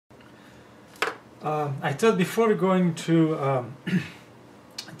I thought before going to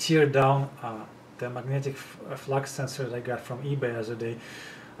tear down the magnetic flux sensor that I got from eBay the other day,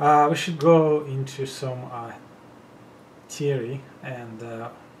 we should go into some theory, and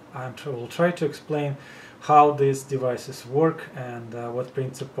we'll try to explain how these devices work and what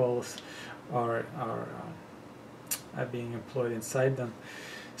principles are being employed inside them.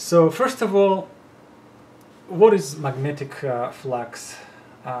 So first of all, what is magnetic flux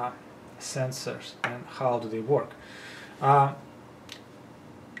sensors and how do they work?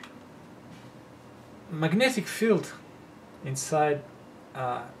 Magnetic field inside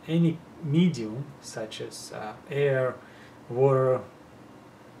any medium such as air, water,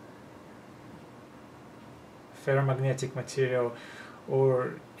 ferromagnetic material,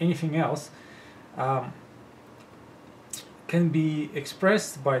 or anything else can be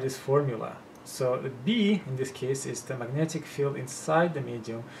expressed by this formula. So B in this case is the magnetic field inside the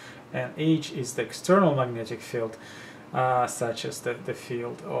medium, and H is the external magnetic field, such as the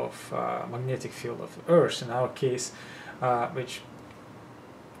field of magnetic field of Earth in our case, which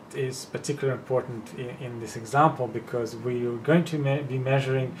is particularly important in this example because we are going to be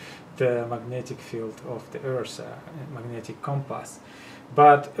measuring the magnetic field of the Earth, magnetic compass.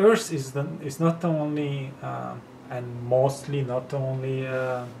 But Earth is not only and mostly not only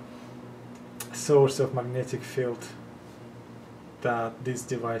source of magnetic field that these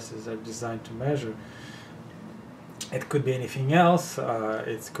devices are designed to measure. It could be anything else.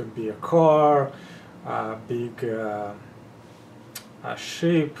 It could be a car, a big a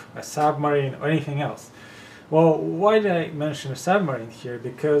ship, a submarine, or anything else. Well, why did I mention a submarine here?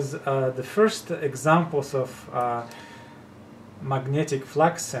 Because the first examples of magnetic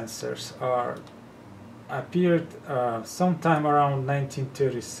flux sensors appeared sometime around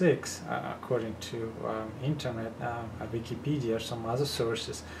 1936, according to internet, Wikipedia, some other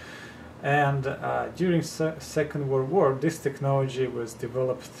sources. And during Second World War, this technology was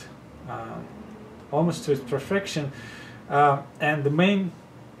developed almost to its perfection. And the main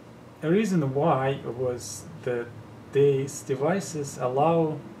reason why was that these devices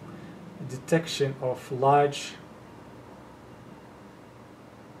allow detection of large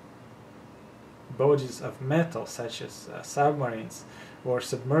bodies of metal, such as submarines or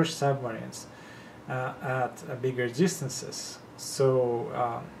submerged submarines, at bigger distances.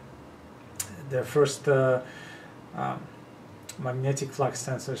 So the first magnetic flux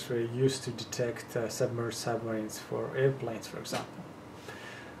sensors were used to detect submerged submarines for airplanes, for example.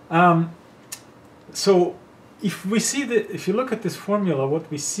 So if you look at this formula, what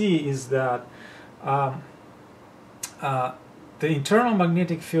we see is that the internal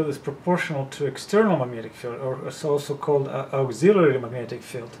magnetic field is proportional to external magnetic field, or it's also called auxiliary magnetic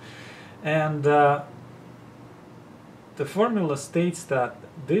field. And the formula states that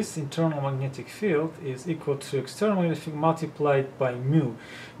this internal magnetic field is equal to external magnetic field multiplied by mu.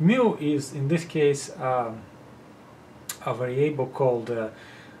 Mu is, in this case, a variable called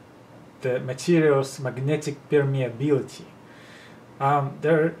the material's magnetic permeability.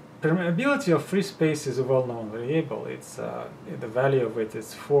 The permeability of free space is a well-known variable. It's the value of it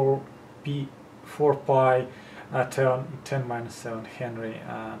is 4 pi 10 minus 7 Henry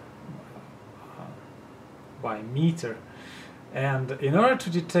by meter. And in order to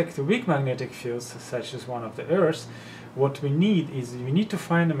detect weak magnetic fields, such as one of the Earth's, what we need to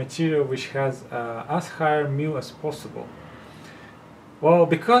find a material which has as higher mu as possible. Well,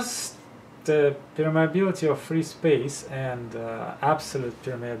 because the permeability of free space and absolute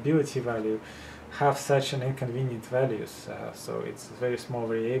permeability value have such an inconvenient values, so it's a very small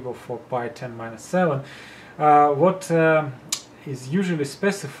variable, 4 pi 10 minus 7. What is usually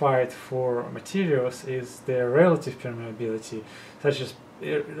specified for materials is their relative permeability, such as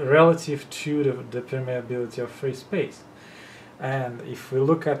relative to the permeability of free space. And if we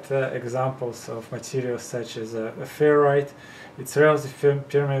look at examples of materials such as a ferrite, its relative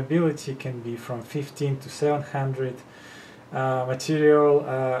permeability can be from 15 to 700. Material,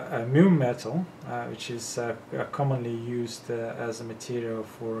 a mu metal, which is commonly used as a material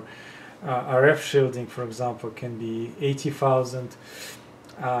for RF shielding, for example, can be 80,000.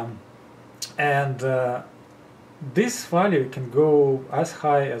 And this value can go as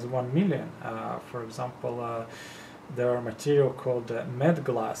high as 1 million. For example, there are material called med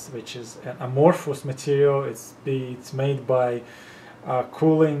glass, which is an amorphous material. It's made by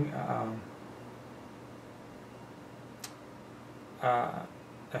cooling a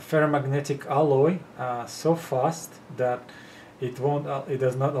ferromagnetic alloy so fast that it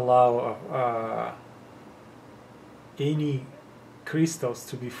does not allow any crystals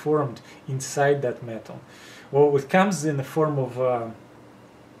to be formed inside that metal. Well, it comes in the form of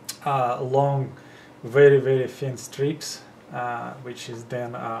long very, very thin strips, which is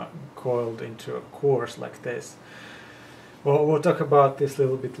then coiled into a course like this. Well, we'll talk about this a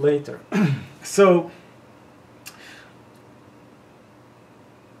little bit later. So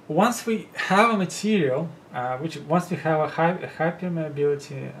once we have a material, once we have a high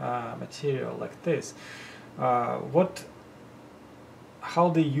permeability material like this, how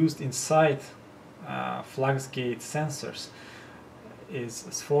they used inside fluxgate sensors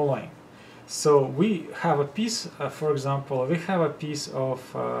is following. So we have a piece, for example, we have a piece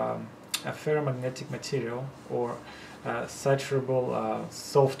of a ferromagnetic material, or saturable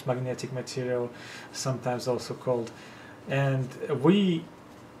soft magnetic material, sometimes also called, and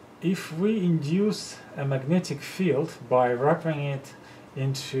if we induce a magnetic field by wrapping it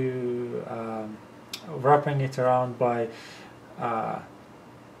around by a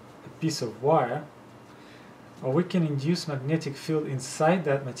piece of wire, or we can induce magnetic field inside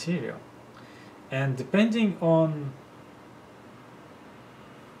that material, and depending on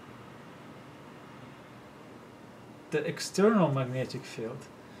the external magnetic field,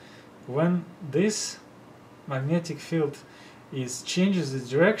 when this magnetic field changes its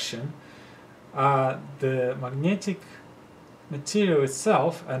direction, the magnetic material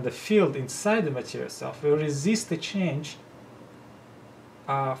itself and the field inside the material itself will resist the change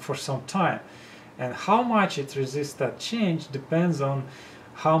for some time. And how much it resists that change depends on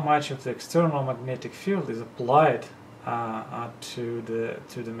how much of the external magnetic field is applied to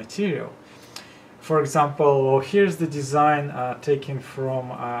the material. For example, here's the design taken from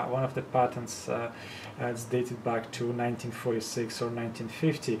one of the patents. It's dated back to 1946 or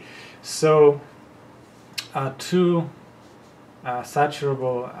 1950. So two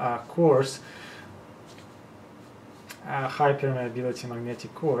saturable cores, high permeability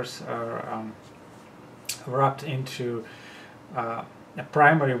magnetic cores, are wrapped into a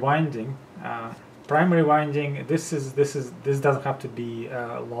primary winding. Primary winding, this doesn't have to be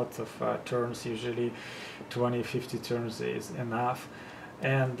lots of turns. Usually 20-50 turns is enough,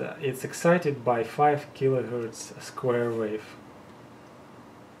 and it's excited by 5 kilohertz square wave,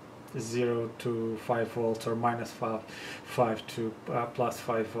 0 to 5 volts, or minus 5 to plus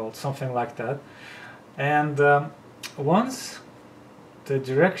 5 volts, something like that. And once the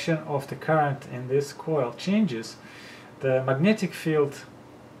direction of the current in this coil changes, the magnetic field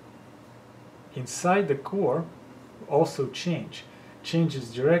inside the core also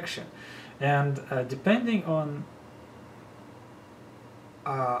changes direction, and depending on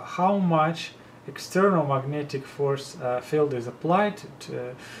how much external magnetic force field is applied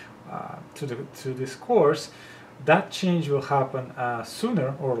to this course, that change will happen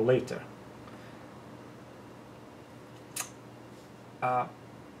sooner or later.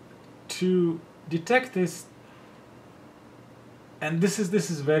 To detect this, and this is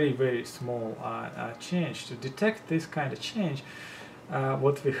very, very small change. To detect this kind of change,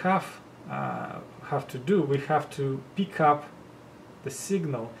 what we have to do, we have to pick up the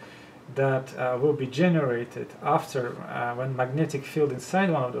signal that will be generated after when magnetic field inside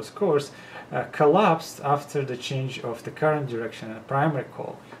one of those cores collapsed after the change of the current direction in a primary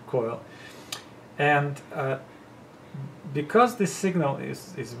coil. And because this signal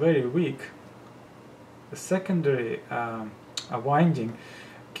is very weak, the secondary winding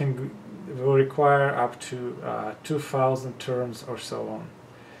will require up to 2000 turns or so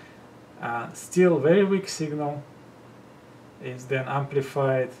on. Still very weak signal is then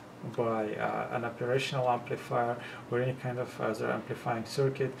amplified by an operational amplifier or any kind of other amplifying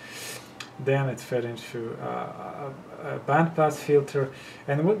circuit. Then it's fed into a bandpass filter,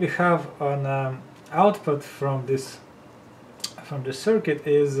 and what we have on output from the circuit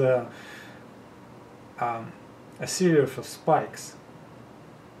is a series of spikes.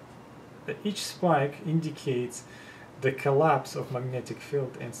 Each spike indicates the collapse of magnetic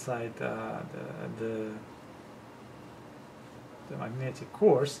field inside the magnetic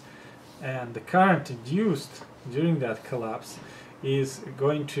course, and the current induced during that collapse is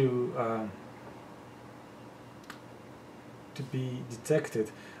going to be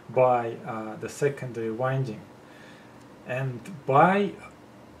detected by the secondary winding, and by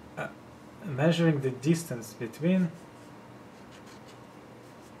measuring the distance between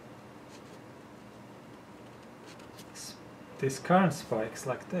these current spikes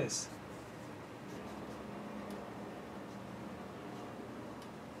like this,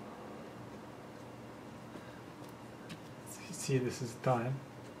 see, this is time.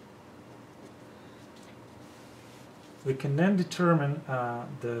 We can then determine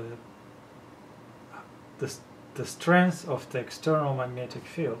the strength of the external magnetic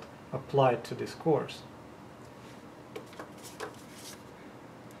field applied to this course.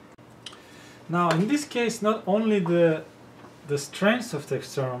 Now in this case, not only the strength of the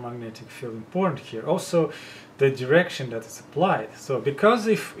external magnetic field important here, also the direction that is applied. So because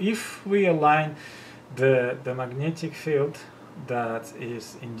if we align the magnetic field that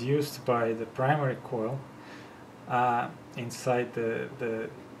is induced by the primary coil inside the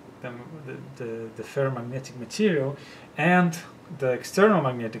ferromagnetic material and the external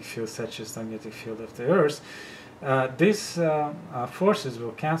magnetic field, such as the magnetic field of the Earth, these forces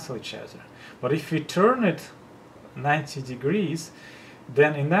will cancel each other. But if we turn it 90 degrees,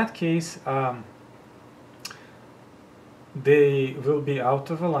 then in that case they will be out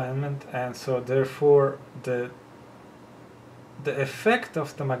of alignment, and so therefore the effect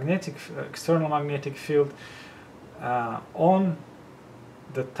of the external magnetic field on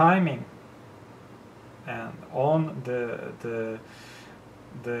the timing and on the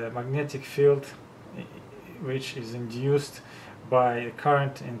magnetic field which is induced by a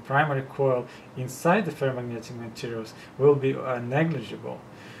current in primary coil inside the ferromagnetic materials will be negligible.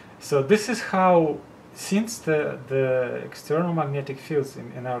 So this is how, since the external magnetic fields,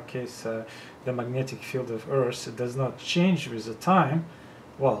 in our case the magnetic field of Earth, does not change with the time,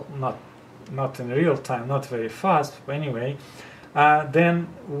 well, not in real time, not very fast, but anyway, then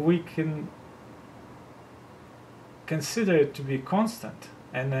we can consider it to be constant.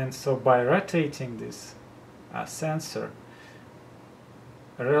 And then so by rotating this sensor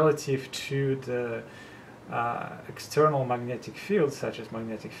relative to the external magnetic field, such as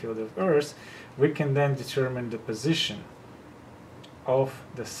magnetic field of Earth, we can then determine the position of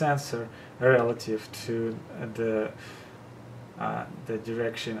the sensor relative to the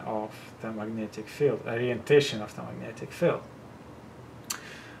direction of the magnetic field, orientation of the magnetic field.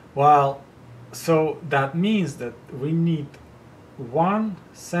 Well, so that means that we need one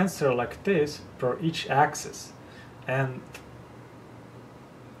sensor like this per each axis, and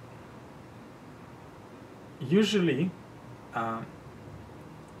usually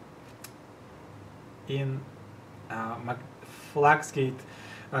in fluxgate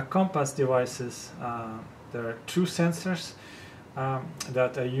compass devices there are two sensors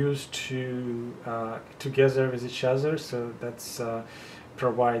that are used to together with each other, so that's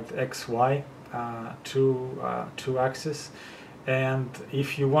provide XY two axes. And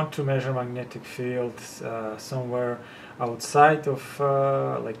if you want to measure magnetic fields somewhere outside of,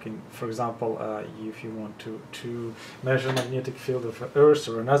 like for example, if you want to measure magnetic field of Earth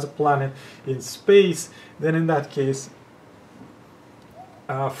or another planet in space, then in that case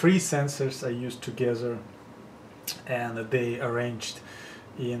three sensors are used together and they arranged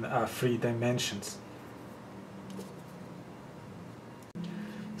in 3 dimensions.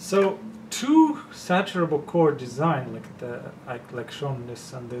 So two saturable core design, like shown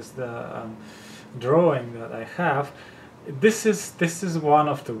this on this drawing that I have, this is one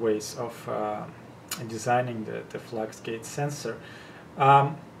of the ways of designing the fluxgate sensor.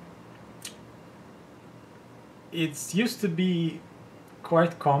 It used to be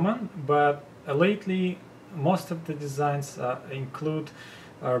quite common, but lately most of the designs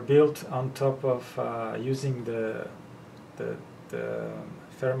are built on top of using the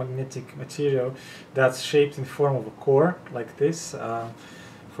ferromagnetic material that's shaped in form of a core like this.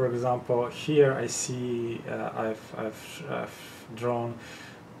 For example, here I see I've drawn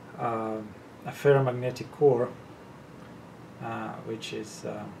a ferromagnetic core, which is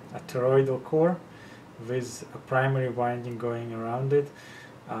a toroidal core with a primary winding going around it.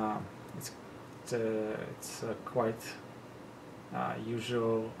 It's quite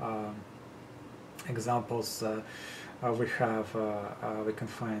usual examples. We can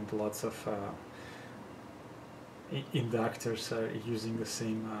find lots of inductors using the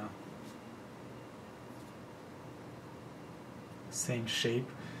same shape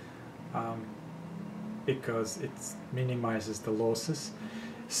because it minimizes the losses.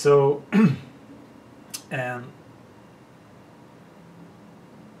 So and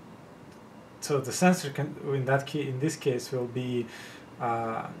so the sensor can, in this case, will be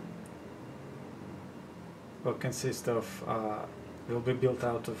will consist of will be built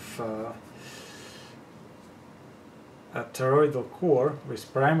out of a toroidal core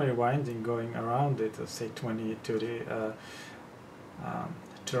with primary winding going around it, say 20 to the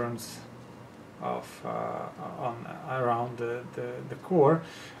turns of around the core,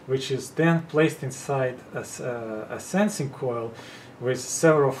 which is then placed inside a sensing coil with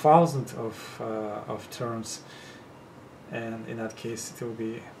several thousand of turns, and in that case it will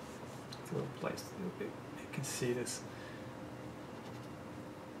be placed. You can see this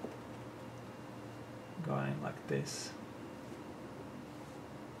going like this.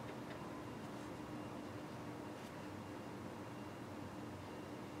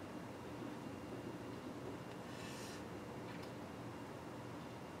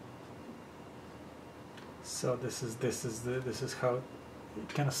 So this is how it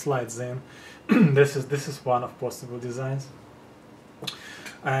kind of slides in. This is one of possible designs.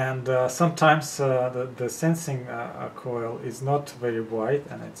 And sometimes the sensing coil is not very wide,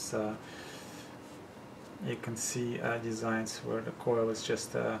 and it's you can see designs where the coil is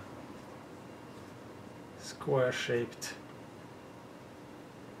just a square-shaped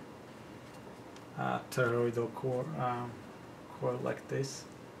toroidal core coil like this.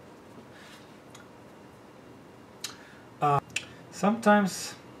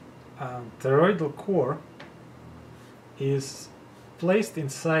 Sometimes toroidal core is placed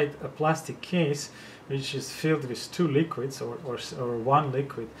inside a plastic case which is filled with two liquids or one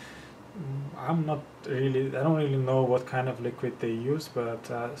liquid. I don't really know what kind of liquid they use, but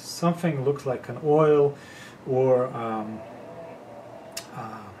something looks like an oil or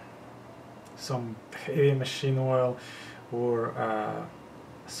some heavy machine oil or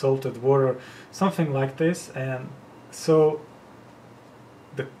salted water, something like this. And so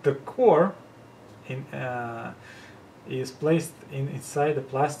the core is placed inside a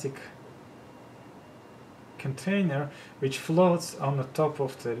plastic container which floats on the top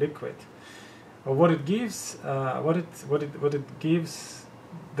of the liquid. What it gives,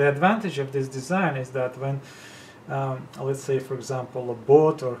 the advantage of this design is that when, let's say for example, a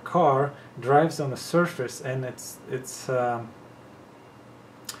boat or car drives on a surface and it's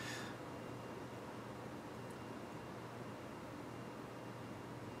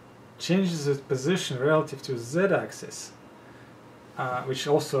changes its position relative to z-axis, which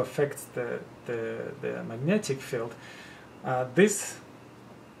also affects the magnetic field, this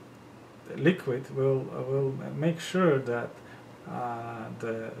liquid will make sure that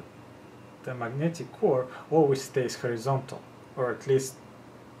the magnetic core always stays horizontal, or at least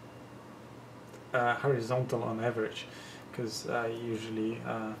horizontal on average, because usually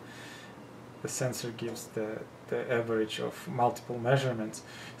the sensor gives the average of multiple measurements.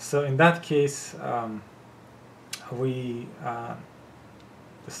 So in that case, the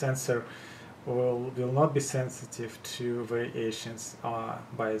sensor will not be sensitive to variations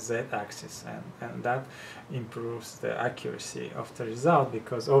by z-axis, and that improves the accuracy of the result,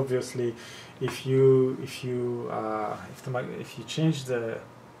 because obviously if you change the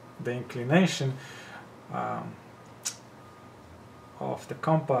inclination of the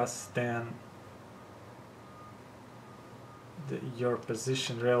compass, then your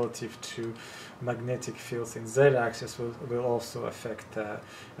position relative to magnetic fields in z-axis will also affect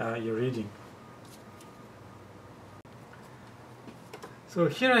your reading. So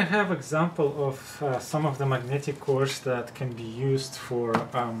here I have example of some of the magnetic cores that can be used for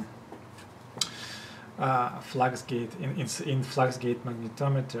fluxgate in fluxgate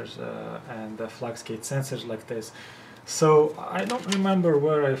magnetometers and fluxgate sensors like this. So I don't remember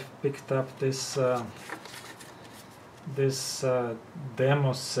where I picked up this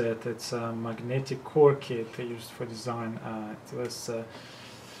demo set. It's a magnetic core kit used for design.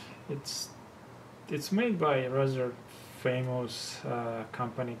 It's made by a rather famous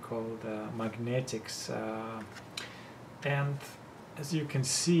company called Magnetics, and as you can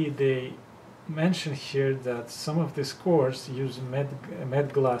see, they mention here that some of these cores use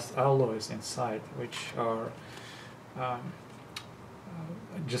med glass alloys inside, which are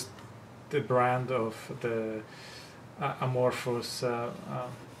just the brand of the amorphous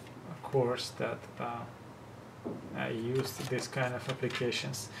cores that used this kind of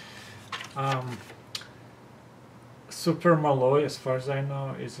applications. Supermalloy, as far as I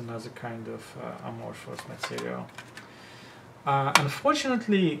know, is another kind of amorphous material.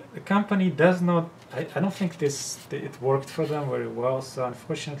 Unfortunately, the company does not, I don't think it worked for them very well, so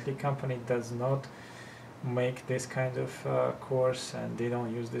unfortunately company does not make this kind of cores, and they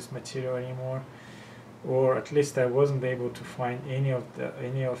don't use this material anymore. Or at least I wasn't able to find any of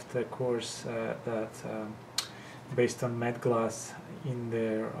the cores that based on med glass on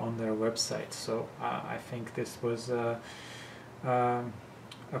their website. So I think this was a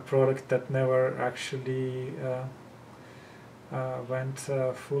product that never actually went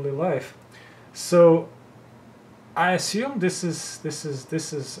fully live. So I assume this is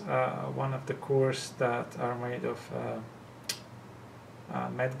one of the cores that are made of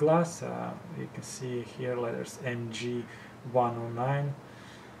med glass. You can see here letters MG109.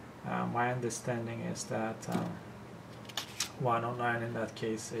 My understanding is that 109 in that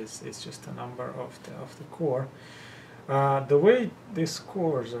case is just a number of the core. The way these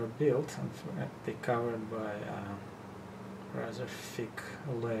cores are built, they're covered by a rather thick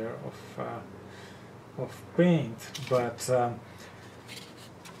layer of paint, but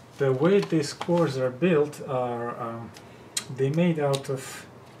the way these cores are built are they're made out of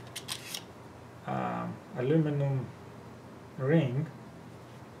aluminum ring,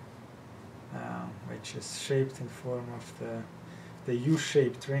 which is shaped in form of the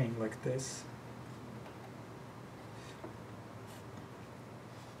U-shaped ring like this.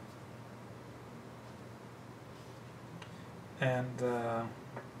 And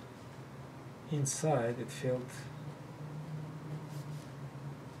inside it filled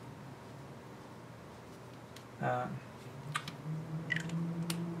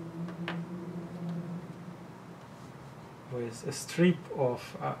with a strip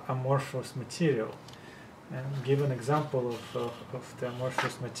of amorphous material. And give an example of the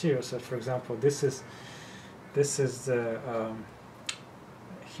amorphous material. So, for example, this is the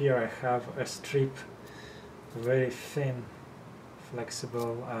here I have a strip, very thin,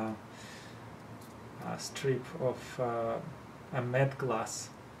 flexible strip of a med glass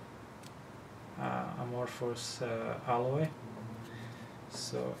amorphous alloy.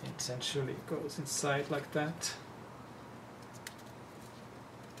 So essentially it goes inside like that,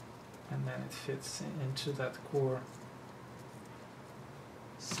 and then it fits into that core.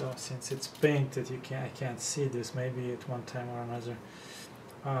 So since it's painted, I can't see this. Maybe at one time or another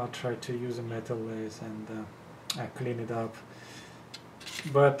I'll try to use a metal lathe and clean it up.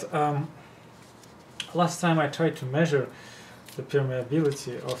 But last time I tried to measure the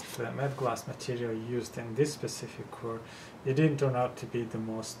permeability of the med glass material used in this specific core. It didn't turn out to be the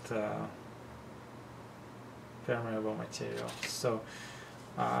most permeable material. So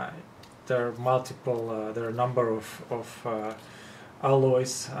there are multiple, there are a number of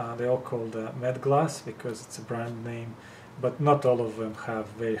alloys. They all called med glass because it's a brand name, but not all of them have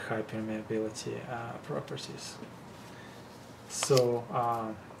very high permeability properties. So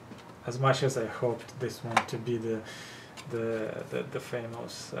as much as I hoped this one to be the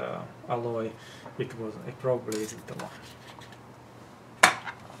famous alloy, it probably isn't the one.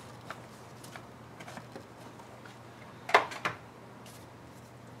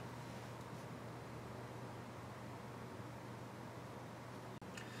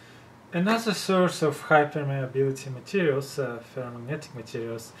 Another source of high permeability materials, ferromagnetic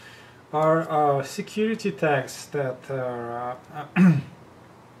materials, are security tags that are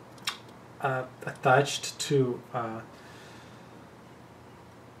attached to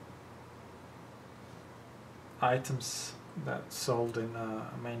items that sold in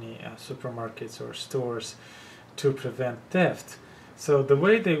many supermarkets or stores to prevent theft. So the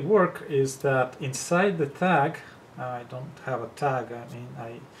way they work is that inside the tag, I don't have a tag, I mean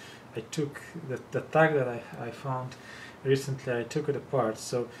I took the tag that I found recently, I took it apart.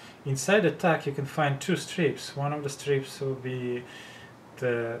 So inside the tag you can find two strips. One of the strips will be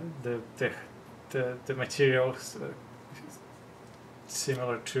the materials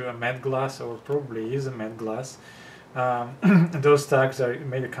similar to a med glass, or probably is a med glass. Those tags are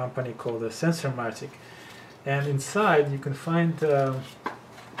made a company called Sensormatic, and inside you can find,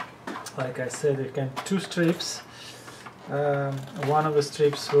 like I said, you can two strips. One of the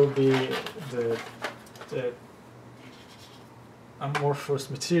strips will be the amorphous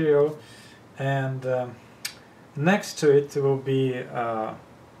material, and next to it will be a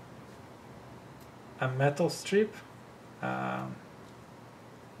metal strip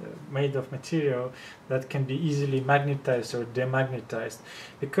made of material that can be easily magnetized or demagnetized.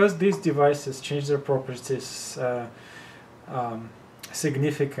 Because these devices change their properties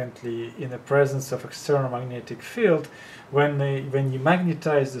significantly in the presence of external magnetic field, when you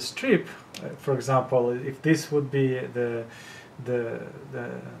magnetize the strip, for example, if this would be the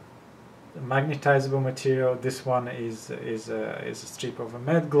magnetizable material, this one is a strip of a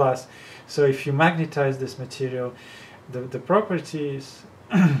med glass. So if you magnetize this material, the properties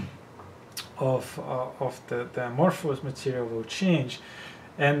of the amorphous material will change,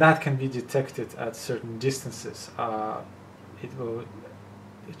 and that can be detected at certain distances. It will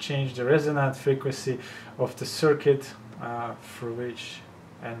change the resonant frequency of the circuit through which,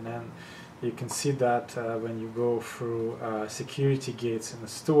 and then you can see that when you go through security gates in a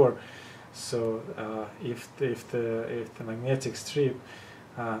store. So if the magnetic strip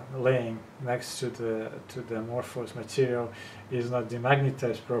laying next to the amorphous material is not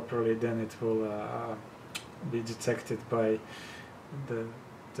demagnetized properly, then it will be detected by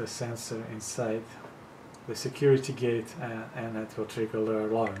the sensor inside the security gate, and it will trigger the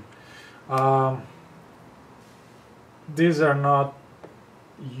alarm. These are not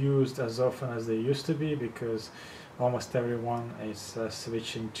used as often as they used to be because almost everyone is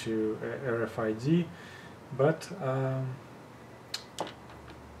switching to RFID, but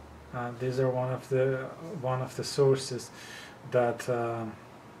these are one of the sources that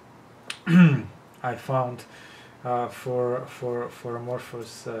I found for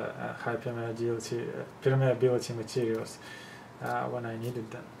amorphous high permeability materials when I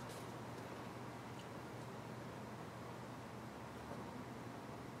needed them.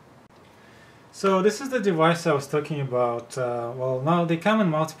 So this is the device I was talking about. Well, now they come in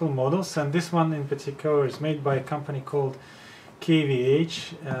multiple models, and this one in particular is made by a company called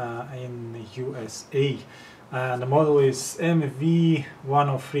KVH in the USA. And the model is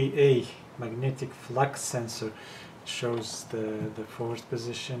MV103A Magnetic Flux sensor. It shows the force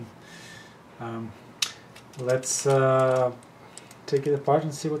position. Let's take it apart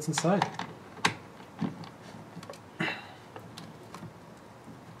and see what's inside.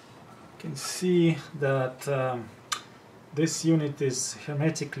 You can see that this unit is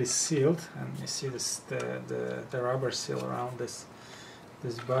hermetically sealed, and you see this the rubber seal around this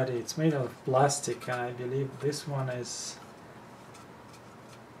body. It's made out of plastic, and I believe this one is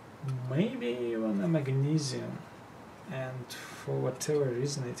maybe even a magnesium, and for whatever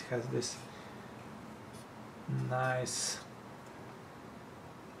reason it has this nice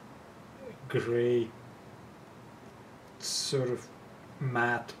gray sort of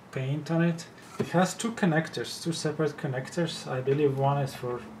matte paint on it. It has two connectors, two separate connectors. I believe one is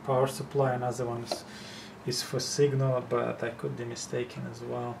for power supply, another one is for signal, but I could be mistaken as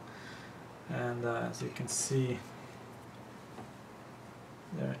well. And as you can see,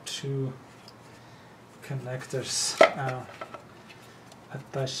 there are two connectors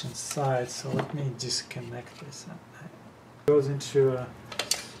attached inside. So let me disconnect this. It goes into a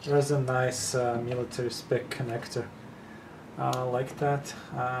rather nice military spec connector. Like that.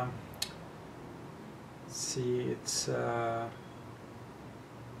 See,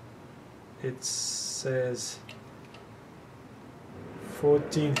 it says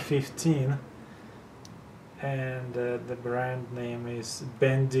 1415, and the brand name is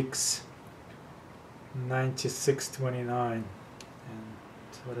Bendix 9629, and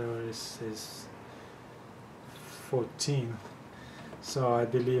whatever is 14. So I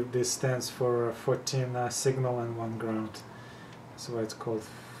believe this stands for 14 signal and 1 ground. That's why it's called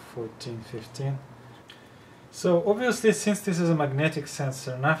 1415. So obviously, since this is a magnetic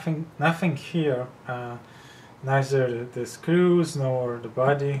sensor, nothing here, neither the screws nor the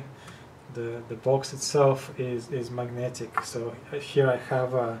body, the box itself is magnetic. So here I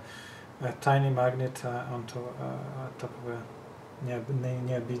have a tiny magnet on top of a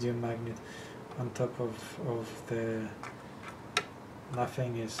neodymium magnet on top of the.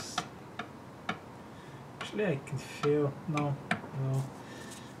 Nothing is. Actually, I can feel no.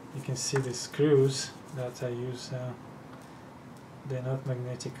 You can see the screws that I use. They're not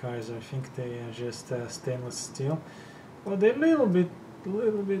magnetic either. I think they are just stainless steel. Well, they're a little bit.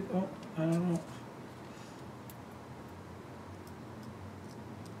 Oh, I don't know.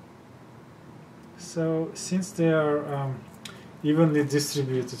 So since they are evenly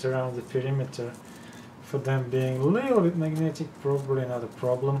distributed around the perimeter, for them being a little bit magnetic, probably not a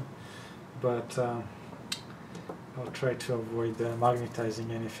problem. But I'll try to avoid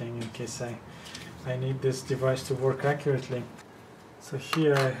magnetizing anything in case I need this device to work accurately. So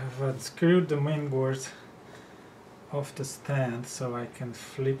here I have unscrewed the main board off the stand, so I can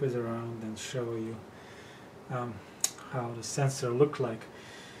flip it around and show you how the sensor look like.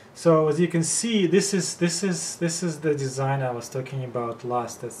 So as you can see, this is the design I was talking about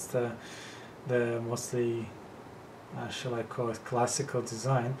last. That's the mostly shall I call it classical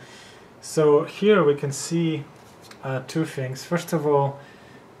design. So here we can see two things. First of all,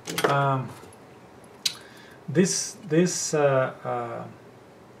 this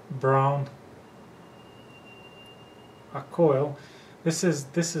brown coil. This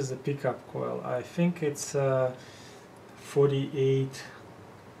is a pickup coil. I think it's 48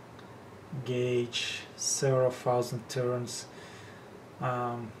 gauge, several thousand turns.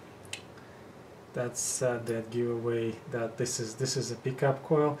 That's that giveaway that this is a pickup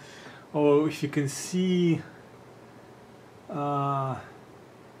coil. Oh, if you can see,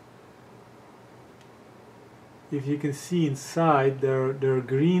 inside, there are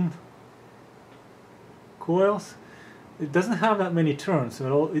green coils. It doesn't have that many turns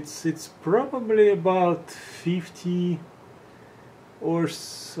at all. It's probably about 50 or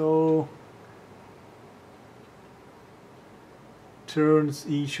so turns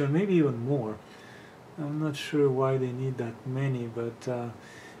each, or maybe even more. I'm not sure why they need that many, but you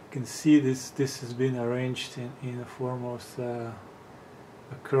can see this has been arranged in a form of a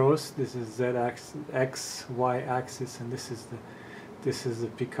cross. This is Z axis, X, Y axis, and this is the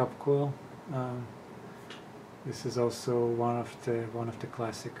pickup coil. This is also one of the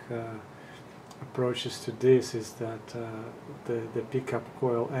classic approaches to this, is that the pickup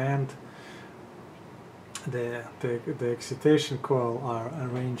coil and the excitation coil are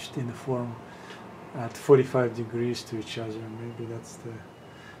arranged in the form at 45 degrees to each other. Maybe that's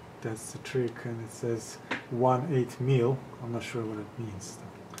the trick. And it says 1/8 mil. I'm not sure what it means.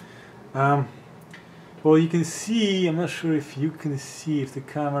 Well, you can see, I'm not sure if you can see, if the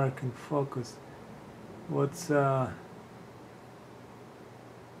camera can focus, what's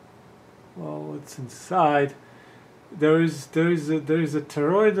inside. There is a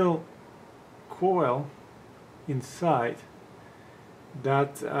toroidal coil inside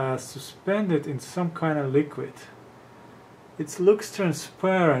that suspended in some kind of liquid. It looks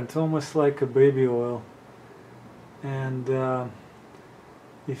transparent, almost like a baby oil, and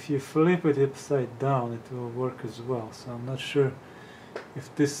if you flip it upside down it will work as well. So I'm not sure if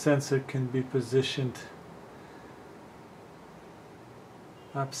this sensor can be positioned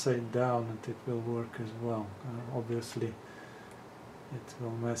upside down and it will work as well. Obviously it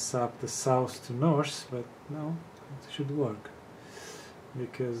will mess up the south to north, but no, it should work,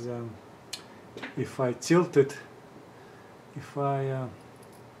 because if I tilt it, if I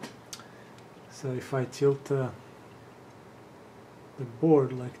tilt the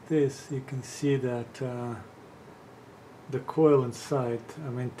board like this, you can see that the coil inside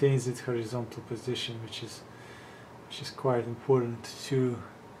maintains its horizontal position, which is quite important to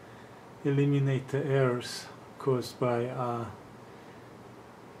eliminate the errors caused by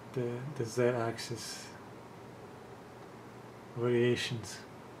the z-axis variations.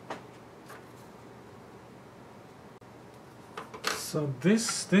 So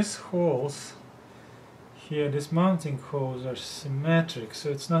these holes here, these mounting holes, are symmetric, so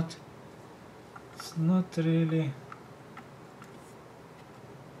it's not really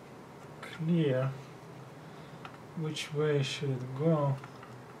clear which way should it go.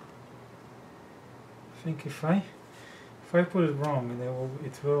 I think if I put it wrong,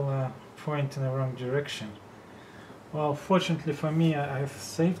 it will point in the wrong direction. Well, fortunately for me, I've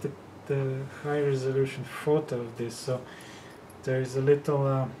saved the high resolution photo of this, so there is a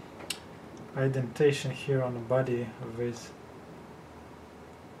little indentation here on the body of it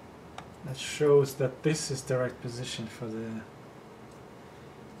that shows that this is the right position for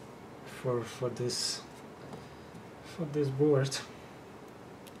this board.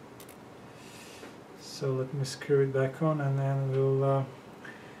 So let me screw it back on, and then we'll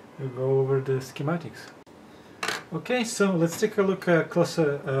go over the schematics. Okay, so let's take a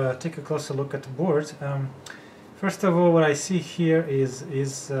closer look at the board. First of all, what I see here is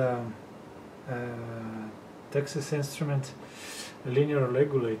Texas Instrument linear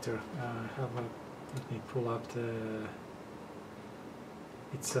regulator. Let me pull up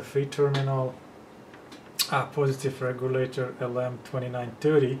it's a 3-terminal positive regulator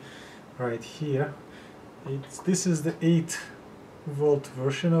LM2930 right here. This is the 8-volt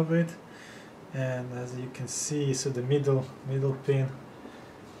version of it, and as you can see, so the middle pin,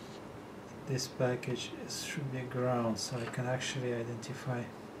 this package should be a ground, so I can actually identify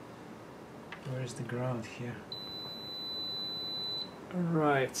where is the ground here.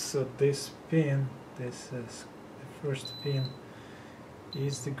 Alright, so this pin, this is the first pin,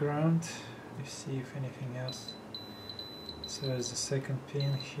 is the ground. Let's see if anything else. So there's the second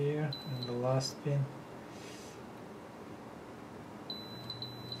pin here and the last pin.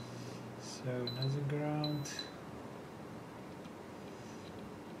 So another ground.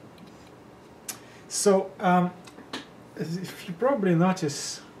 So if you probably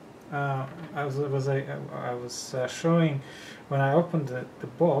notice, I was showing when I opened the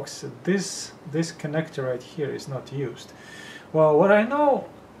box, this connector right here is not used. Well, what I know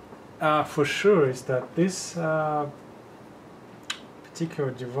for sure is that this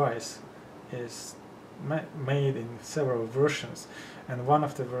particular device is made in several versions, and one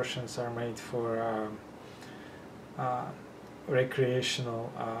of the versions are made for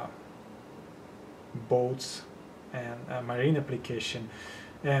recreational boats and marine application,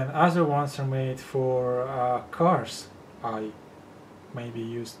 and other ones are made for cars. Maybe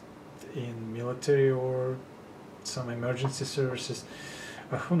used in military or some emergency services,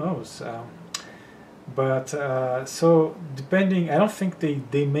 who knows. So depending, I don't think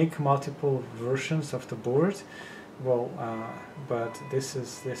they make multiple versions of the board. Well, but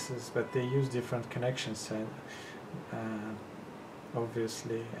but they use different connections, and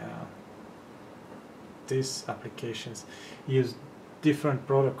obviously these applications use different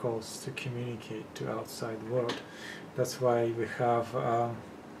protocols to communicate to outside world. That's why we have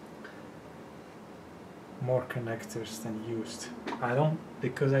more connectors than used.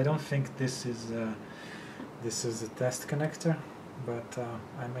 Because I don't think this is a test connector, but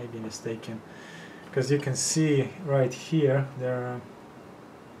I may be mistaken, because you can see right here there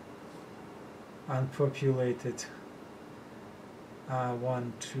unpopulated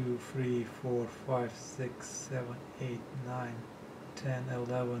 1, 2, 3, 4, 5, 6, 7, 8, 9, 10,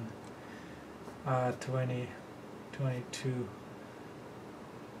 11, 20, 22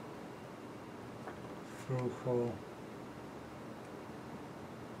 through whole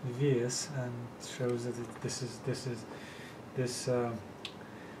vias, and shows that this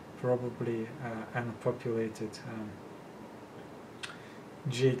probably unpopulated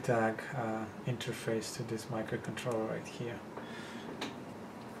JTAG interface to this microcontroller right here.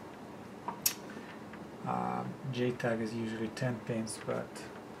 JTAG is usually 10 pins, but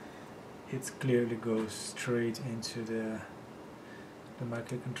it clearly goes straight into the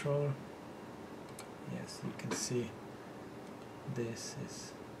microcontroller. Yes, you can see this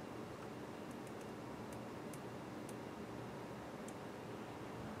is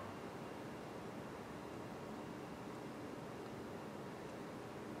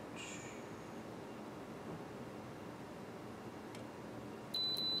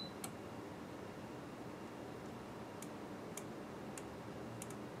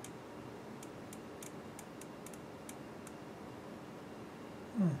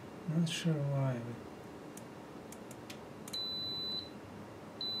not sure why, but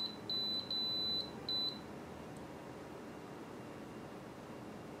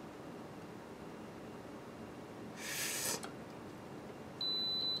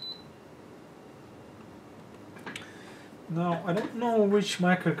now I don't know which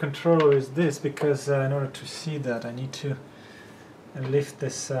microcontroller is this, because in order to see that I need to lift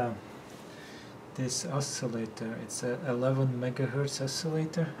this this oscillator. It's a 11 megahertz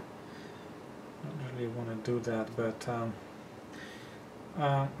oscillator. I don't really want to do that, but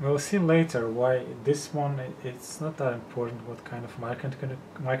we'll see later why this one, it's not that important what kind of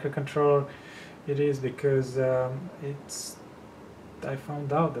microcontroller it is, because I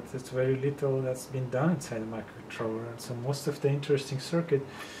found out that there's very little that's been done inside the microcontroller, and so most of the interesting circuit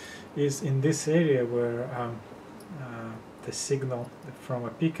is in this area where the signal from a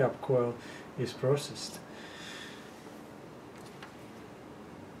pickup coil is processed.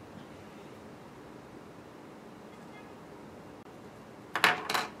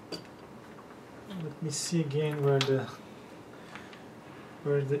 Let me see again where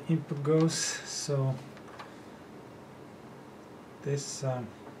the input goes. So this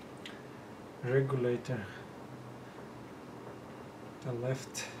regulator, the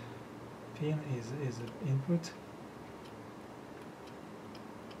left pin is an input.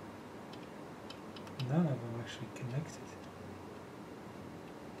 None of them actually connected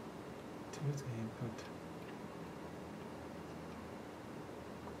to the input.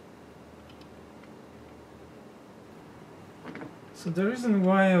 So the reason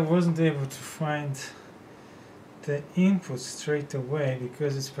why I wasn't able to find the input straight away,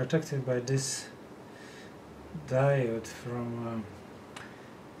 because it's protected by this diode from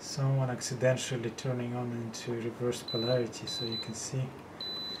someone accidentally turning on into reverse polarity. So you can see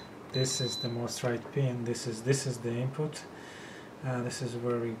this is the most right pin, this is the input, this is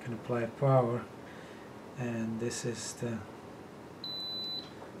where we can apply power, and this is the,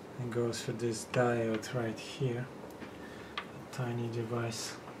 and goes for this diode right here, a tiny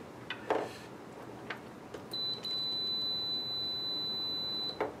device.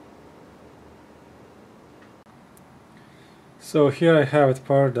 So here I have it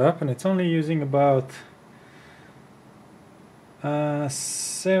powered up, and it's only using about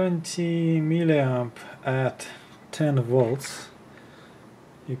 70 milliamp at 10 volts.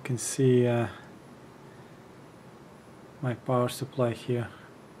 You can see my power supply here,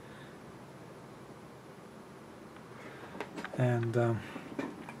 and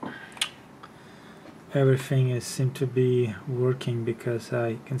everything seems to be working, because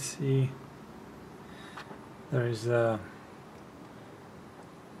I can see there is a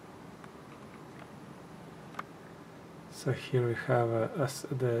so here we have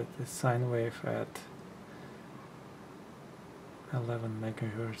the sine wave at 11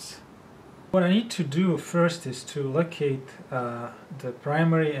 megahertz. What I need to do first is to locate the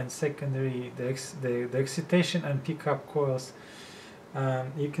primary and secondary, the excitation and pickup coils.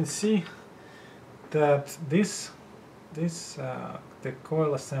 You can see that the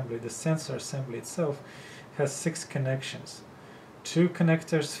coil assembly, the sensor assembly itself, has 6 connections. 2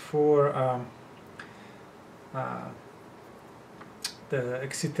 connectors for the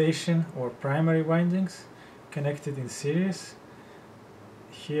excitation or primary windings connected in series,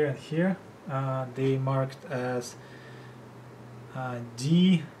 here and here. They marked as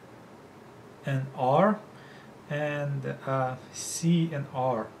D and R, and C and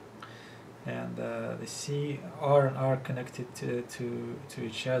R. and the C, R and R connected to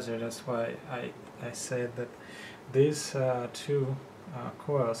each other. That's why I said that these two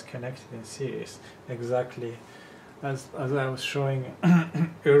coils connected in series, exactly as I was showing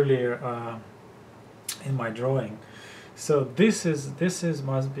earlier in my drawing. So this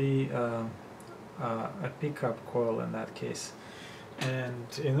must be a pickup coil in that case. And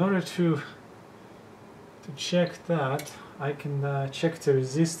in order to check that, I can check the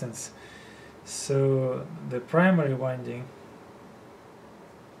resistance. So the primary winding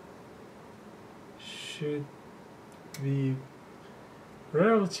should be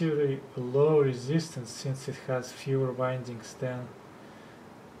relatively low resistance, since it has fewer windings than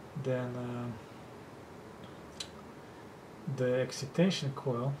the excitation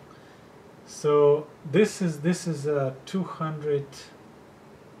coil. So this is a 200.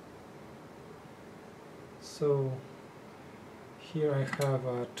 So here I have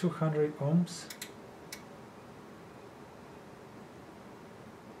 200 ohms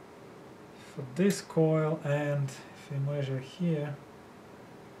for this coil, and if we measure here,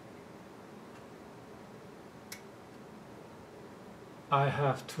 I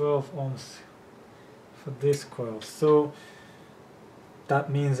have 12 ohms for this coil. So that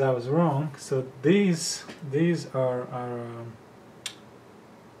means I was wrong. So these are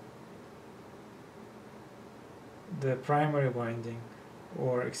the primary winding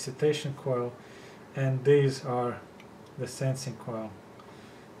or excitation coil, and these are the sensing coil,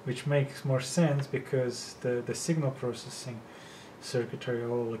 which makes more sense because the signal processing circuitry are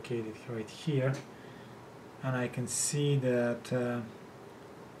all located right here, and I can see that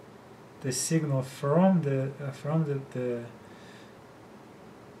the signal from the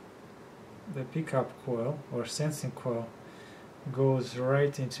pickup coil or sensing coil goes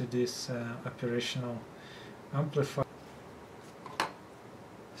right into this operational amplifier.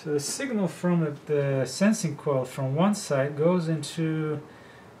 So the signal from the sensing coil from one side goes into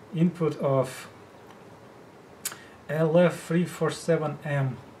input of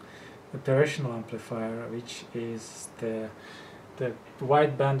LF347M operational amplifier, which is the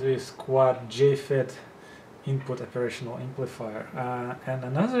wide bandwidth quad JFET input operational amplifier, and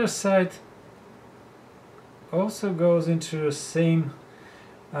another side also goes into the same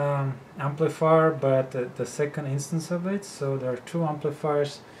amplifier, but the second instance of it. So there are two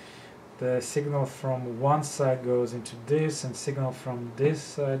amplifiers. The signal from one side goes into this, and signal from this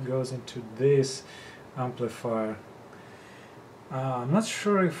side goes into this amplifier. I'm not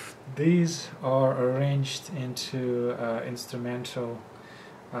sure if these are arranged into instrumental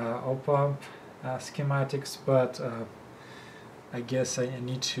op-amp schematics, but I guess I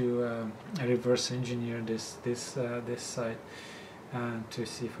need to reverse engineer this side to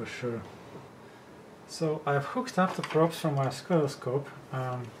see for sure. So I've hooked up the probes from my oscilloscope,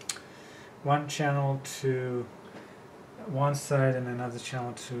 one channel to one side and another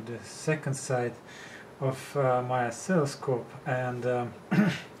channel to the second side of my oscilloscope, and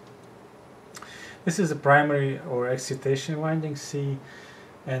this is the primary or excitation winding C,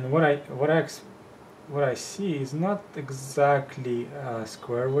 and what I see is not exactly a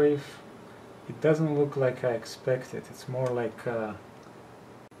square wave. It doesn't look like I expected. It's more like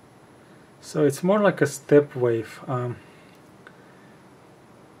so it's more like a step wave,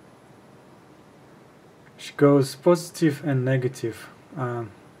 which goes positive and negative.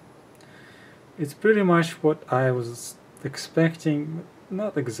 It's pretty much what I was expecting, but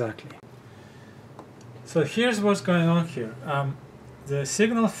not exactly. So here's what's going on here. The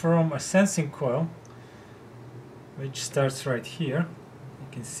signal from a sensing coil, which starts right here, you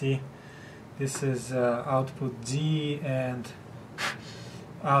can see this is output D and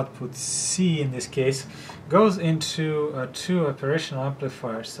output C in this case, goes into two operational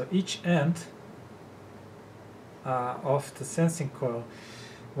amplifiers. So each end of the sensing coil,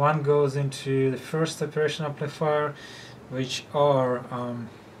 one goes into the first operational amplifier, which are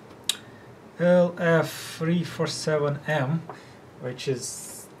LF347M, which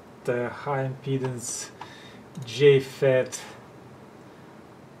is the high impedance JFET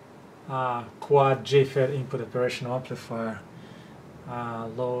quad JFET input operational amplifier,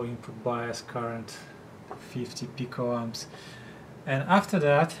 low input bias current, 50 picoamps, and after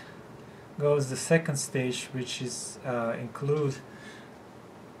that goes the second stage, which is include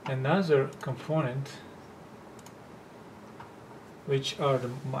another component, which are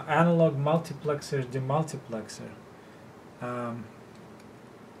the analog multiplexer, demultiplexer,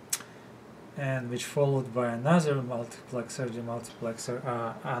 and which followed by another multiplexer, demultiplexer,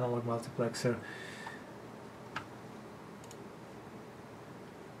 analog multiplexer,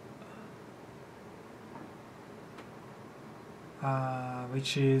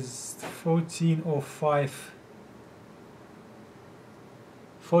 which is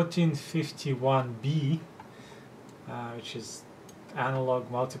 1451B, which is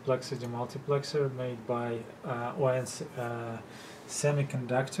analog multiplexer demultiplexer made by ON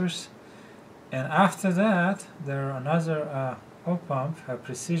Semiconductors. And after that, there are another op-amp, a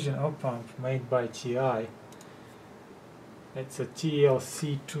precision op-amp made by TI. It's a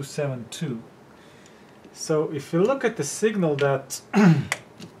TLC272. So if you look at the signal that's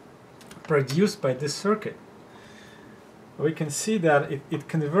produced by this circuit, we can see that it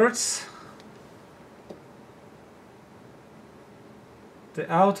converts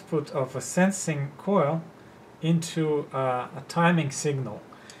the output of a sensing coil into a timing signal.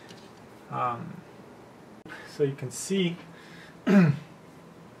 So you can see,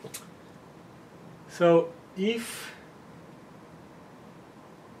 so if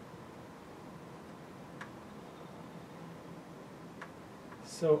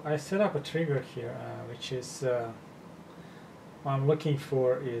I set up a trigger here, which is what I'm looking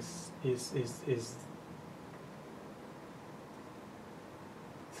for is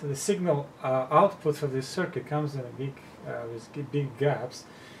so the signal output of this circuit comes in a big with big gaps,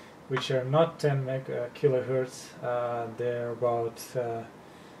 which are not 10 kilohertz. They're about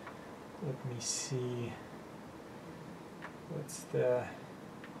let me see, what's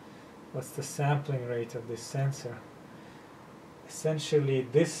the sampling rate of this sensor. Essentially,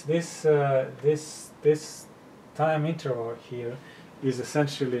 this time interval here is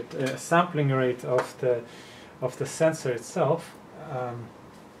essentially a sampling rate of the sensor itself,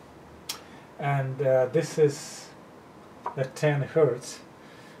 and this is at 10 hertz,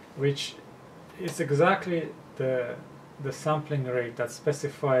 which is exactly the sampling rate that's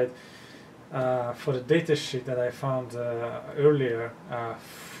specified for the datasheet that I found earlier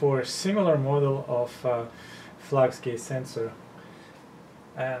for a similar model of fluxgate sensor,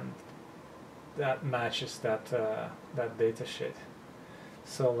 and that matches that datasheet.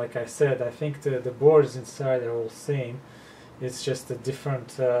 So, like I said, I think the boards inside are all same. It's just the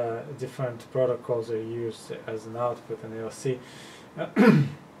different protocols are used as an output, and you'll see.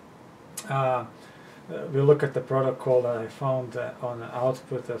 We look at the protocol that I found on the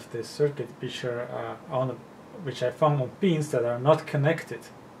output of this circuit, which are which I found on pins that are not connected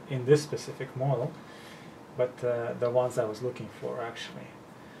in this specific model, but the ones I was looking for actually.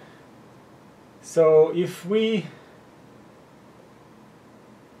 So if you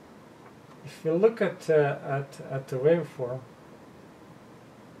look at the waveform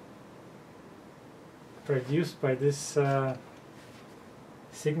produced by this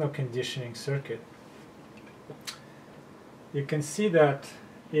signal conditioning circuit, you can see that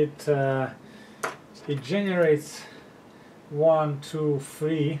it generates 1, 2,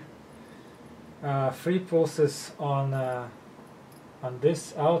 3 pulses on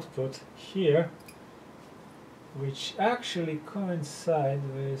this output here, which actually coincide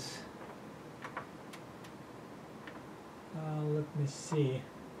with let me see.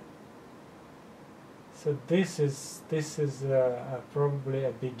 So this is probably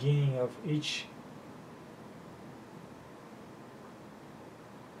a beginning of each.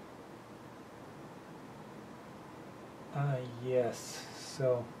 Yes.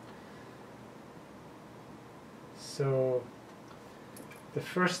 So the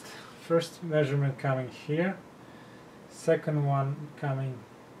first measurement coming here, second one coming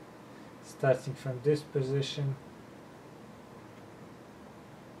starting from this position,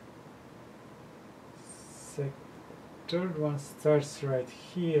 third one starts right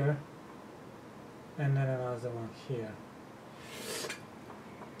here, and then another one here.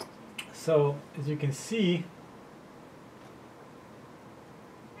 So as you can see,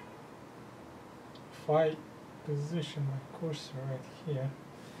 if I position my cursor right here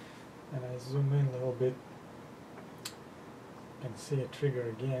and I zoom in a little bit, you can see a trigger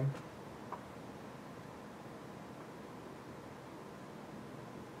again.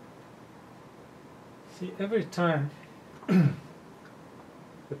 See, every time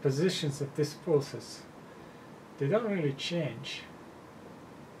the positions of these pulses, they don't really change.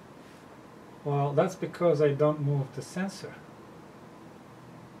 Well, that's because I don't move the sensor.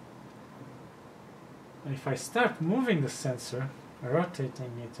 And if I start moving the sensor,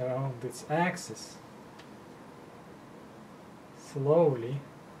 rotating it around its axis slowly,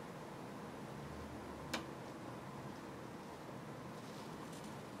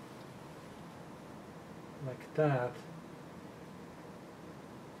 like that,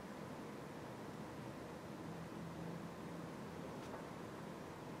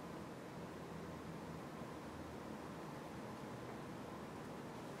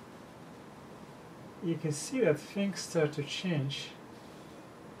 you can see that things start to change.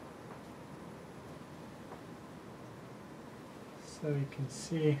 So you can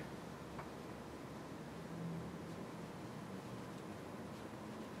see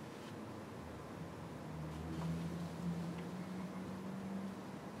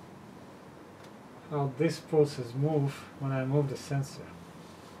how these pulses move when I move the sensor.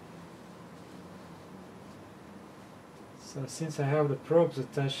 So since I have the probes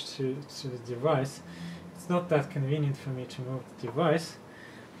attached to the device, it's not that convenient for me to move the device,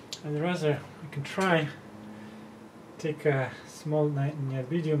 and rather I can try take a small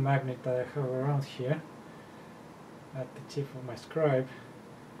video magnet that I have around here at the tip of my scribe.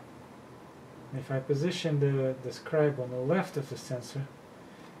 And if I position the scribe on the left of the sensor,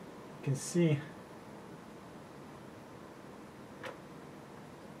 you can see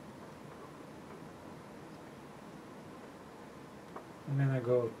and then I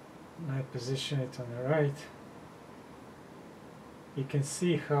position it on the right, you can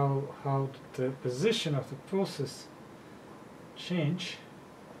see how the position of the pulses change,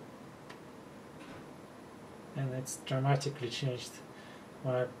 and it's dramatically changed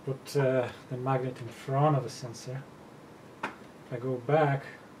when I put the magnet in front of the sensor. If I go back,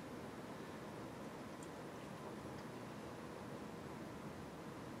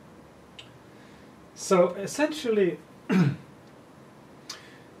 so essentially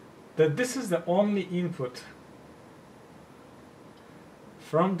that this is the only input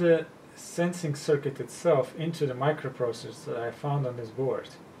from the sensing circuit itself into the microprocessor that I found on this board.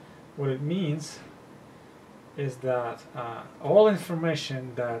 What it means is that all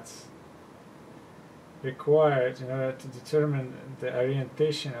information that's required in order to determine the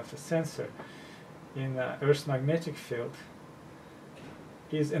orientation of the sensor in Earth's magnetic field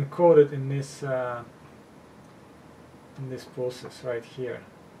is encoded in this pulses right here.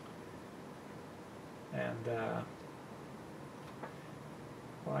 And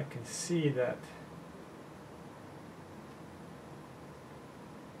well, I can see that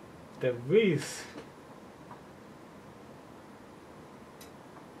the width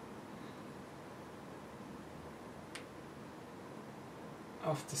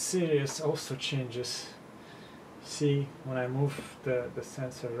of the series also changes. See, when I move the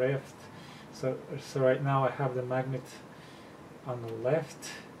sensor left, so right now I have the magnet on the left,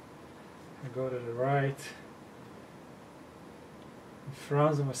 I go to the right, in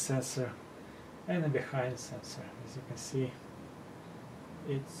front of the sensor, and then behind the sensor. As you can see,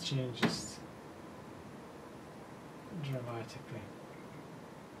 it changes dramatically.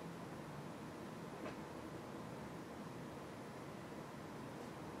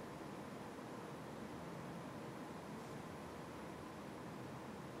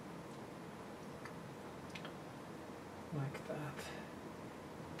 Like that.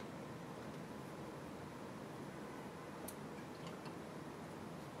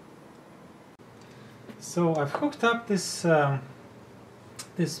 So I've hooked up this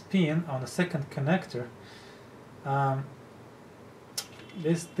this pin on the second connector.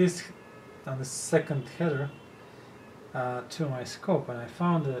 This on the second header to my scope, and I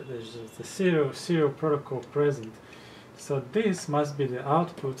found that there's the serial protocol present. So this must be the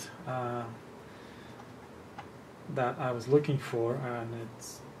output that I was looking for, and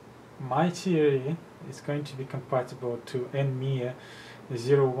it's my theory is going to be compatible to NMEA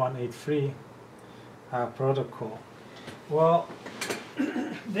 0183 protocol. Well,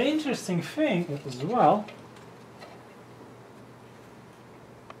 the interesting thing as well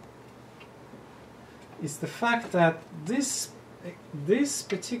is the fact that this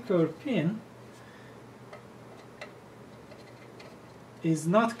particular pin is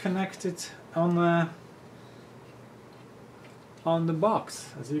not connected on the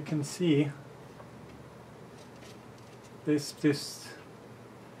box. As you can see, the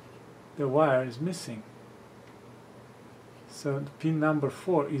wire is missing. So the pin number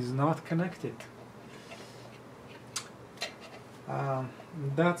 4 is not connected.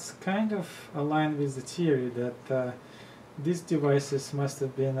 That's kind of aligned with the theory that these devices must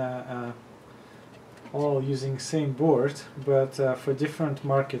have been all using same board, but for different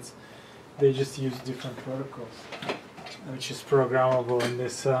markets they just use different protocols, which is programmable in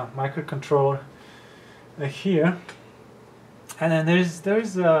this microcontroller here. And then there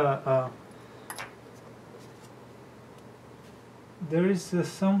is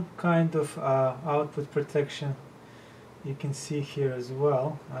some kind of output protection you can see here as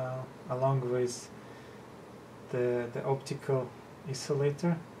well, along with the optical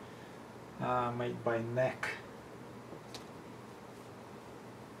isolator made by NEC.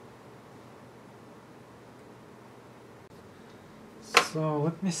 So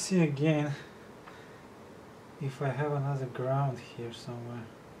let me see again if I have another ground here somewhere.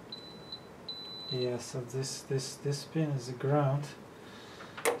 Yeah, so this pin is the ground.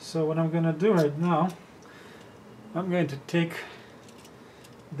 So what I'm gonna do right now, I'm going to take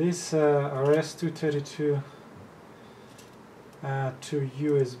this RS-232 to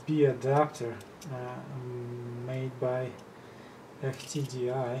USB adapter made by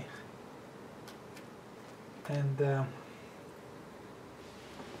FTDI, and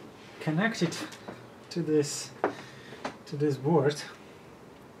connect it to this board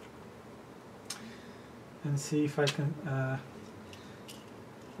and see if I can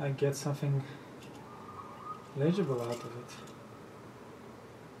I get something legible out of it.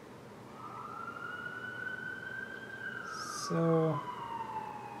 So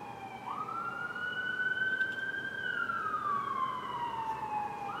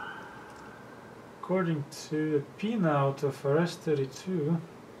according to the pin out of RS-32,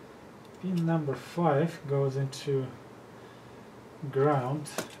 pin number 5 goes into ground,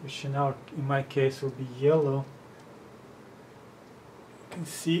 which in my case will be yellow. You can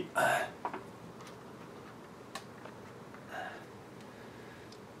see a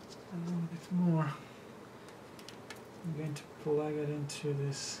little bit more. I'm going to plug it into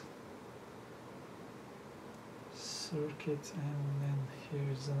this circuit, and then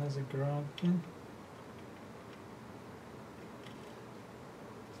here's another ground pin,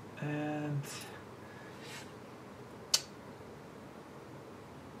 and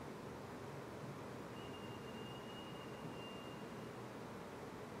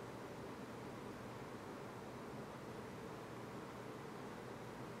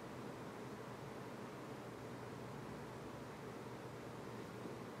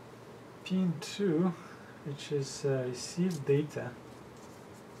pin 2, which is receive data,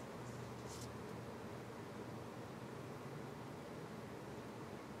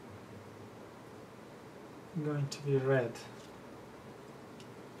 going to be red.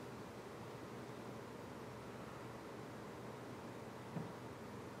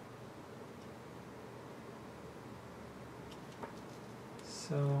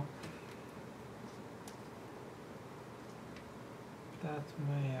 So that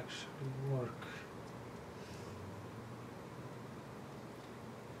may actually work.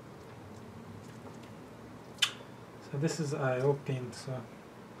 So this is I/O pin, so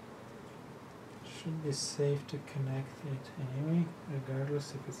should be safe to connect it anyway,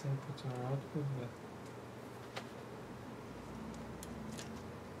 regardless if it's input or output. But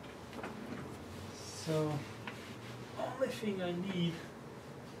so only thing I need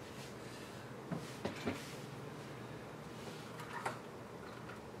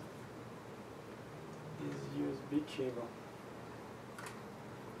is USB cable.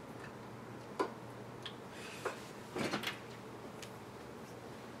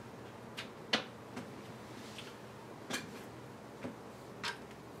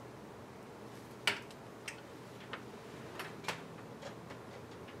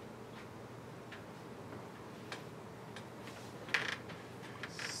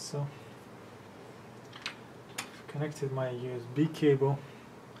 So I've connected my USB cable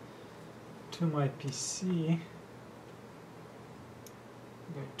to my PC.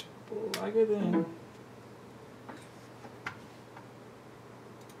 I'm going to plug it in.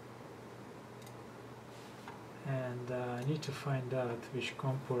 And I need to find out which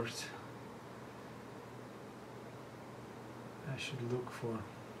COM port I should look for.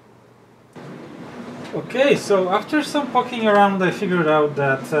 Okay, so after some poking around, I figured out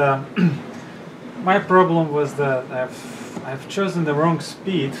that my problem was that I've chosen the wrong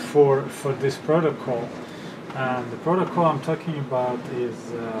speed for this protocol. And the protocol I'm talking about is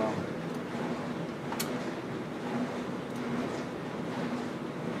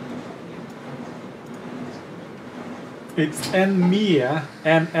it's NMEA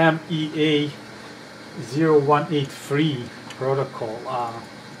 0183 protocol.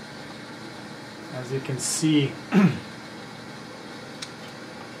 As you can see,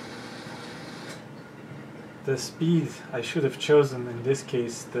 the speed I should have chosen in this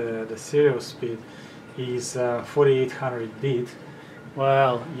case, the serial speed, is 4800 bit.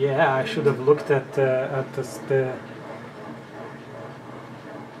 Well, yeah, I should have looked at the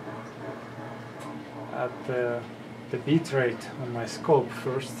bit rate on my scope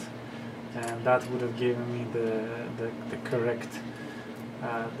first, and that would have given me the correct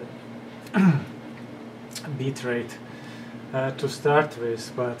bit rate to start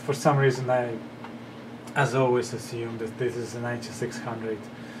with. But for some reason I, as always, assumed that this is a 9600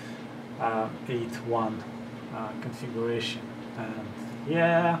 8.1 configuration, and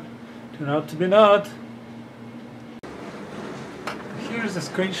yeah, turned out to be not. Here's a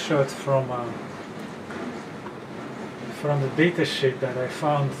screenshot from from the datasheet that I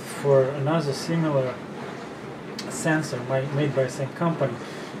found for another similar sensor made by the same company.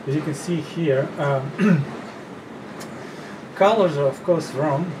 As you can see here, colors are of course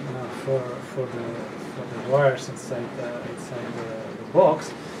wrong for the wires inside the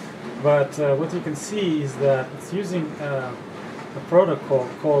box, but what you can see is that it's using a protocol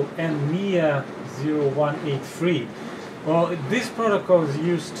called MV103A. Well, this protocol is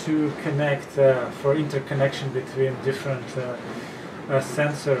used to connect for interconnection between different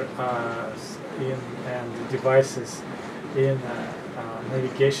sensor and devices in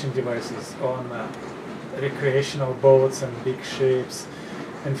navigation devices on recreational boats and big ships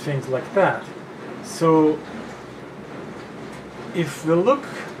and things like that. So if we look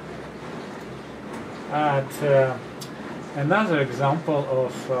at another example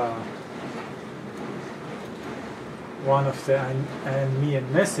of one of the MV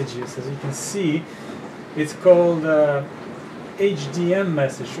messages, as you can see, it's called HDM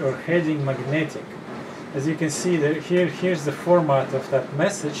message, or heading magnetic. As you can see, here's the format of that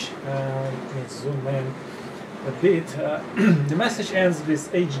message. Let me zoom in a bit. The message ends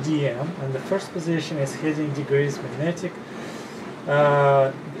with HDM, and the first position is heading degrees magnetic.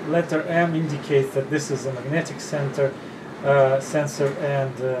 Letter M indicates that this is a magnetic sensor,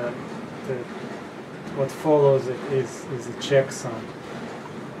 and what follows it is a checksum,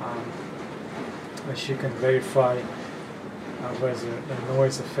 which you can verify whether the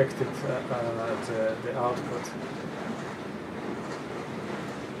noise affected the output.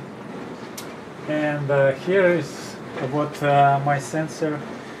 And here is what my sensor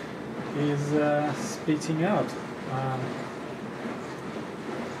is spitting out.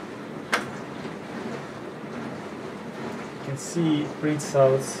 You can see it prints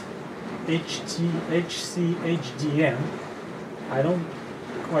out HC HDM. I don't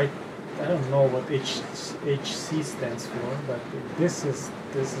know what HC stands for, but this is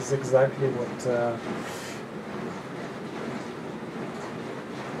exactly what the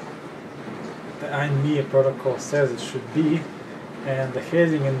MV protocol says it should be, and the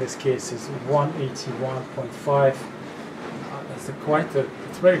heading in this case is 181.5. It's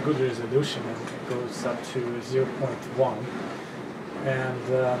very good resolution, and it goes up to 0.1.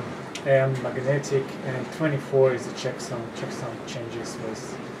 And M magnetic, and 24 is the checksum. Checksum changes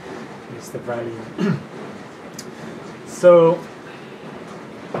with the value. So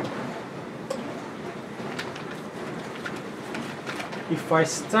if I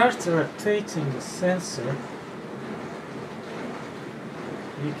start rotating the sensor,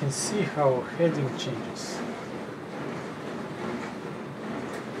 you can see how heading changes.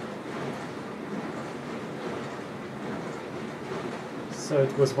 So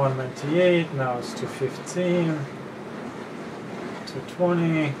it was 198, now it's 215,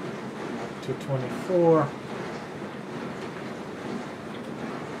 220, 224.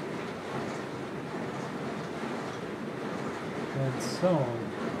 And so on.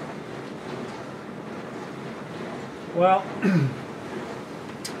 Well,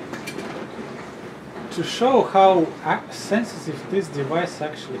 to show how sensitive this device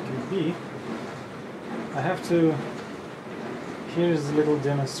actually can be, I have to. Here's a little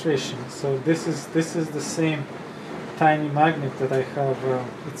demonstration. So this is the same tiny magnet that I have.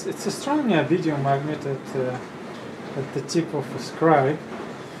 It's a strong video magnet at the tip of a scribe,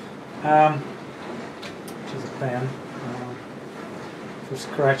 which is a pen for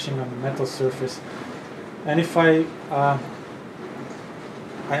scratching on the metal surface. And if I'm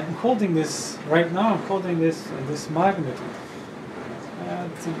holding this right now, I'm holding this magnet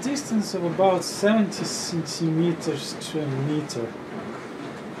at a distance of about 70 centimeters to a meter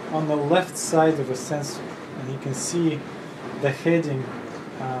on the left side of a sensor, and you can see the heading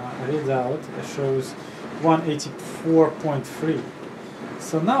readout shows 184.3.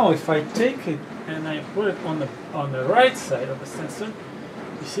 So now if I take it and I put it on the right side of the sensor,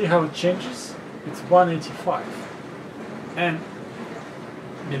 you see how it changes? It's 185. And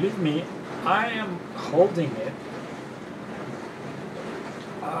believe me, I am holding it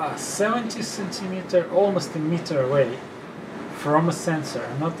 70 centimeter, almost a meter away from a sensor.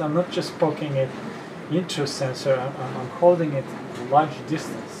 I'm not just poking it into a sensor. I'm holding it a large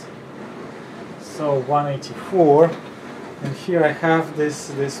distance. So 184, and here I have this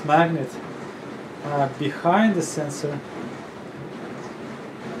magnet behind the sensor,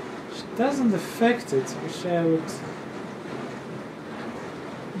 which doesn't affect it, which I would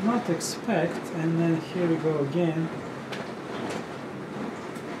not expect. And then here we go again.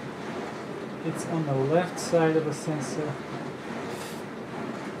 It's on the left side of the sensor.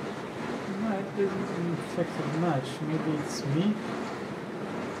 No, it didn't affect it much. Maybe it's me.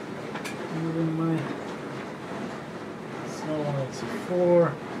 Maybe my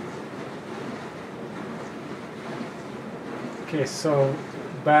 184. Okay, so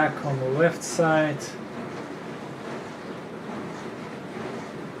back on the left side.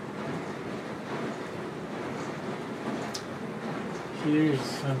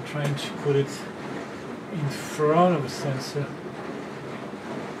 Here's, I'm trying to put it in front of the sensor.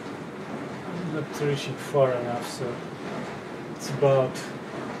 I'm not reaching far enough, so it's about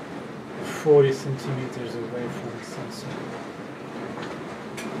 40 centimeters away from the sensor.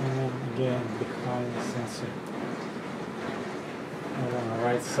 And then again behind the sensor. And on the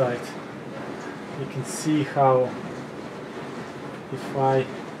right side, you can see how if I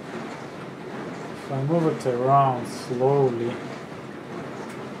move it around slowly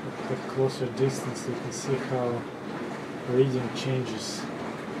at a closer distance, you can see how reading changes.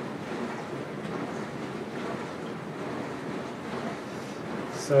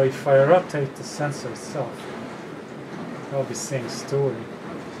 So if I rotate the sensor itself, I'll be same story.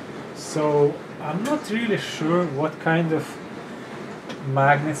 So I'm not really sure what kind of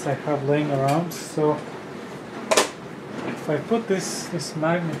magnets I have laying around. So if I put this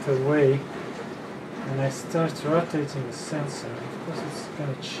magnet away and I start rotating the sensor, of course it's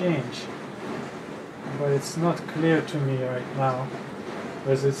going to change, but it's not clear to me right now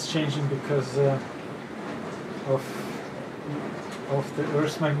whether it's changing because of the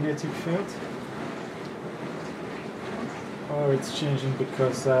Earth's magnetic field, or it's changing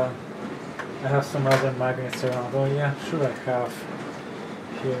because I have some other magnets around. Oh yeah, sure I have.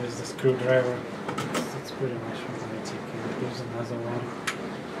 Here is the screwdriver. It's pretty much magnetic. And there's another one.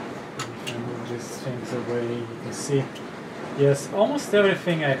 And if I move these things away, you can see. Yes, almost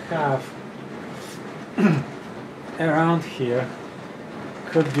everything I have around here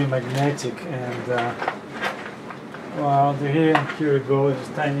could be magnetic, and well, here we go. There's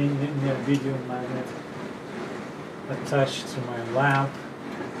a tiny video magnet attached to my lamp.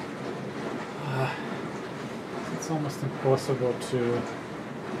 It's almost impossible to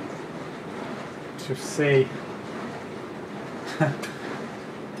say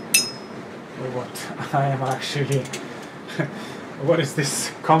what I am actually what is this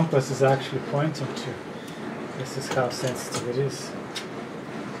compass is actually pointing to. This is how sensitive it is.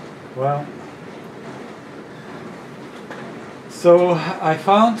 Well, so I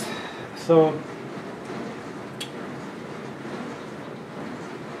found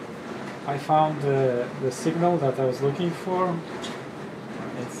the signal that I was looking for.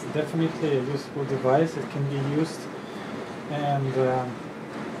 It's definitely a useful device. It can be used, and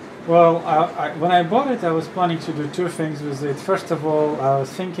well, when I bought it, I was planning to do two things with it. First of all, I was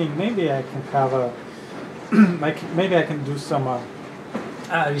thinking maybe I can have a maybe I can do some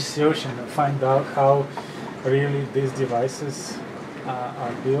research and find out how really these devices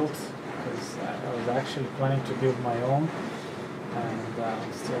are built, because I was actually planning to build my own, and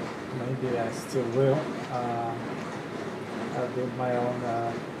still maybe I still will. I build my own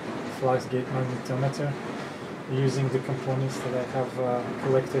fluxgate magnetometer using the components that I have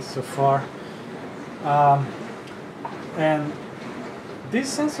collected so far. And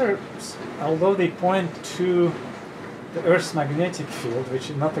these sensors, although they point to the Earth's magnetic field, which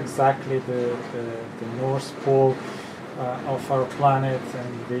is not exactly the North Pole of our planet,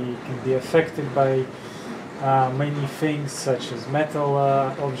 and they can be affected by many things such as metal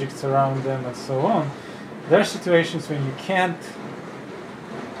objects around them and so on. There are situations when you can't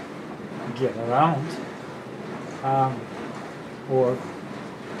get around, or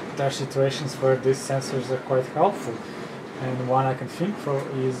there are situations where these sensors are quite helpful. And one I can think for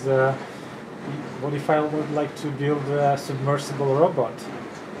is what if I would like to build a submersible robot?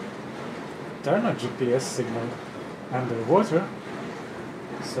 There are no GPS signal underwater,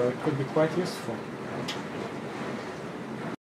 so it could be quite useful.